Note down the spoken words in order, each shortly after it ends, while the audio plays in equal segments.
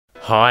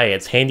Hi,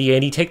 it's Handy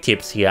Andy Tech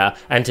Tips here,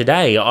 and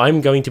today I'm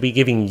going to be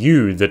giving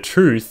you the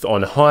truth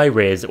on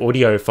high-res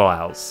audio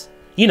files.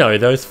 You know,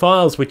 those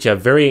files which are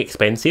very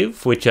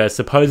expensive, which are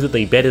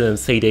supposedly better than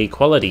CD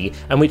quality,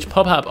 and which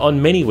pop up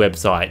on many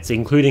websites,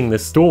 including the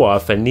store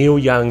for Neil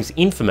Young's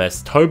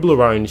infamous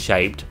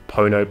Toblerone-shaped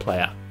Pono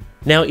Player.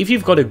 Now, if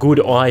you've got a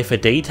good eye for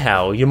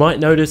detail, you might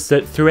notice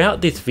that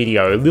throughout this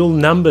video, little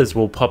numbers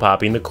will pop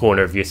up in the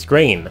corner of your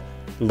screen,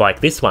 like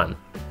this one.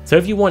 So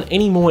if you want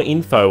any more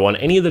info on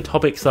any of the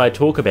topics I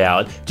talk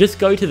about, just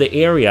go to the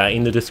area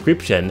in the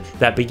description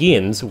that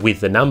begins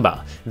with the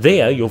number.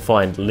 There you'll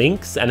find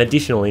links and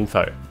additional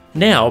info.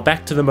 Now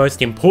back to the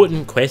most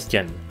important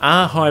question.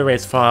 Are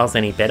high-res files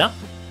any better?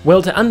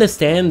 Well, to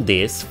understand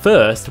this,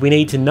 first we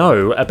need to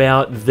know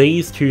about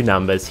these two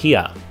numbers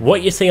here.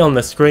 What you see on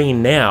the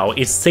screen now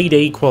is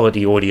CD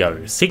quality audio,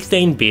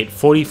 16-bit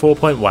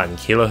 44.1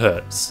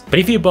 kHz. But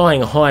if you're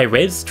buying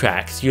high-res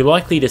tracks, you're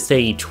likely to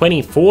see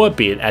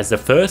 24-bit as the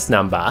first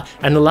number,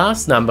 and the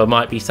last number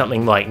might be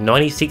something like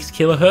 96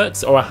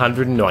 kHz or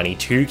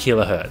 192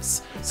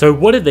 kHz. So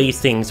what do these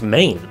things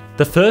mean?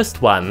 The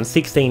first one,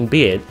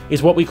 16-bit,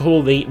 is what we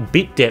call the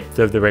bit depth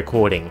of the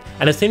recording,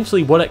 and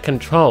essentially what it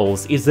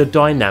controls is the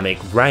dynamic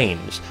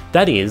range.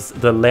 That is,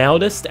 the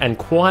loudest and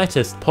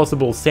quietest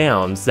possible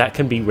sounds that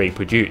can be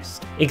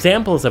reproduced.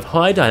 Examples of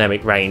high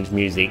dynamic range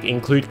music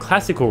include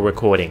classical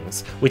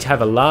recordings, which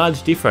have a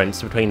large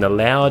difference between the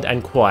loud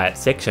and quiet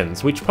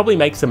sections, which probably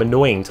makes them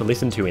annoying to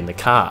listen to in the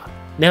car.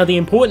 Now, the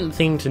important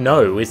thing to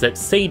know is that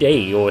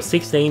CD or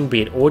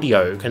 16-bit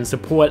audio can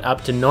support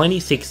up to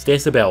 96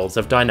 decibels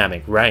of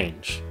dynamic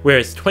range,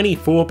 whereas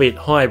 24-bit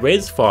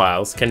high-res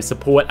files can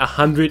support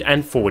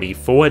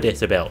 144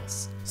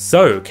 decibels.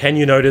 So, can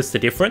you notice the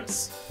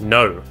difference?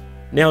 No.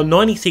 Now,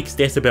 96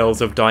 decibels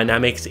of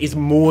dynamics is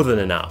more than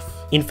enough.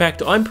 In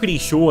fact, I'm pretty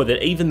sure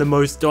that even the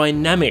most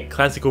dynamic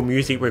classical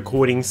music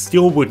recordings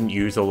still wouldn't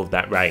use all of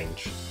that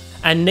range.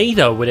 And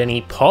neither would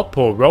any pop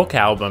or rock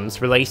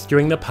albums released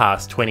during the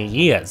past 20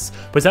 years,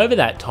 because over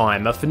that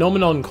time a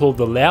phenomenon called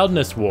the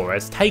loudness war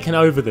has taken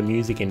over the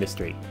music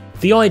industry.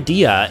 The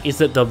idea is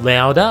that the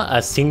louder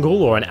a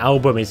single or an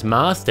album is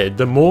mastered,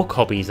 the more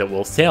copies it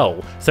will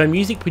sell, so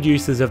music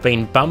producers have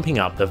been bumping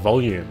up the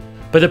volume.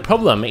 But the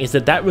problem is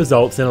that that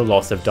results in a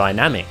loss of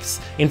dynamics.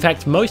 In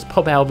fact, most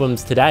pop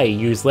albums today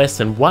use less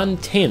than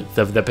 1/10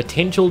 of the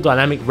potential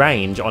dynamic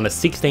range on a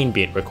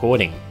 16-bit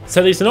recording.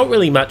 So there's not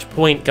really much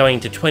point going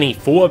to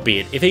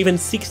 24-bit if even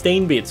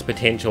 16-bit's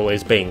potential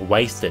is being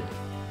wasted.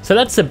 So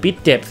that's the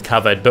bit depth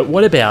covered, but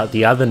what about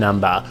the other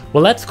number?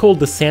 Well, that's called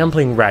the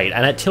sampling rate,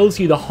 and it tells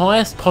you the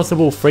highest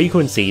possible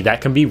frequency that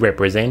can be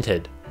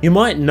represented. You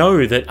might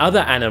know that other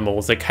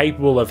animals are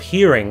capable of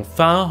hearing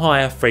far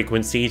higher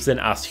frequencies than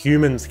us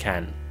humans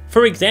can.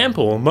 For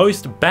example,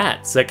 most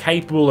bats are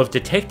capable of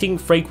detecting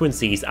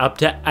frequencies up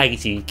to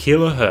 80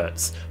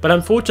 kHz, but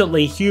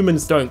unfortunately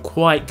humans don't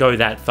quite go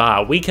that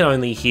far. We can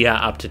only hear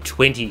up to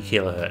 20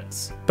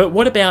 kHz. But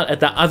what about at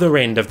the other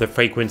end of the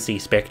frequency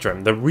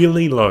spectrum, the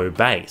really low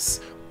bass?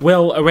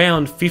 Well,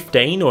 around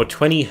 15 or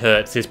 20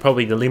 Hz is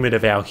probably the limit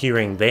of our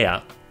hearing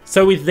there.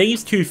 So with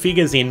these two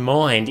figures in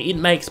mind, it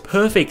makes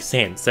perfect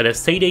sense that a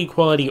CD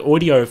quality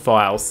audio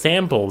file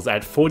samples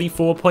at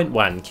 44.1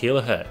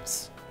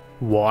 kHz.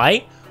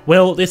 Why?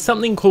 Well, there's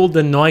something called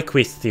the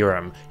Nyquist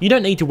theorem. You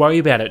don't need to worry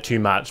about it too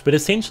much, but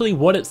essentially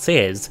what it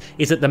says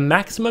is that the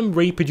maximum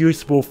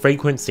reproducible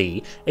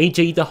frequency,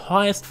 e.g. the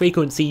highest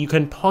frequency you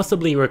can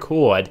possibly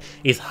record,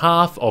 is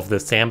half of the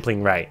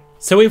sampling rate.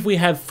 So if we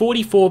have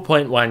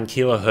 44.1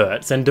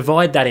 kHz and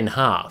divide that in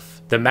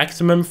half, the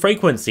maximum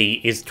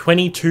frequency is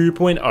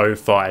 22.05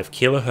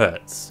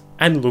 kHz.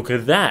 And look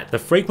at that, the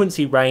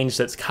frequency range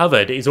that's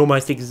covered is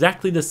almost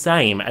exactly the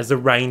same as the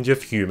range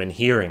of human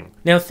hearing.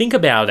 Now think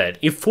about it,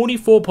 if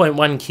 44.1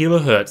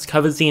 kHz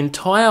covers the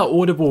entire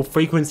audible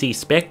frequency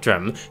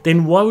spectrum,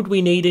 then why would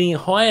we need any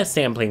higher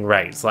sampling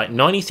rates like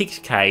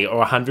 96K or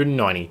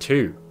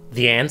 192?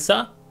 The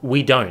answer?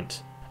 We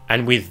don't.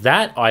 And with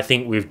that, I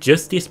think we've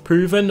just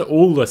disproven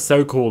all the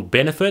so-called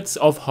benefits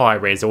of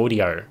high-res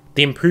audio.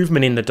 The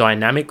improvement in the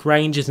dynamic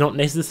range is not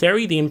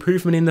necessary, the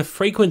improvement in the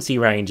frequency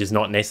range is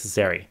not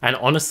necessary. And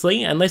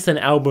honestly, unless an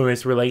album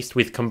is released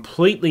with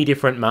completely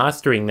different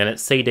mastering than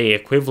its CD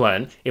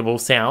equivalent, it will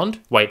sound,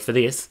 wait for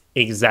this,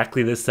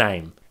 exactly the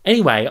same.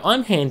 Anyway,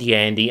 I'm Handy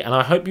Andy and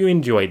I hope you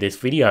enjoyed this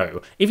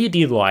video. If you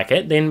did like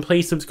it, then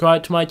please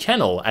subscribe to my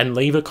channel and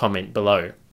leave a comment below.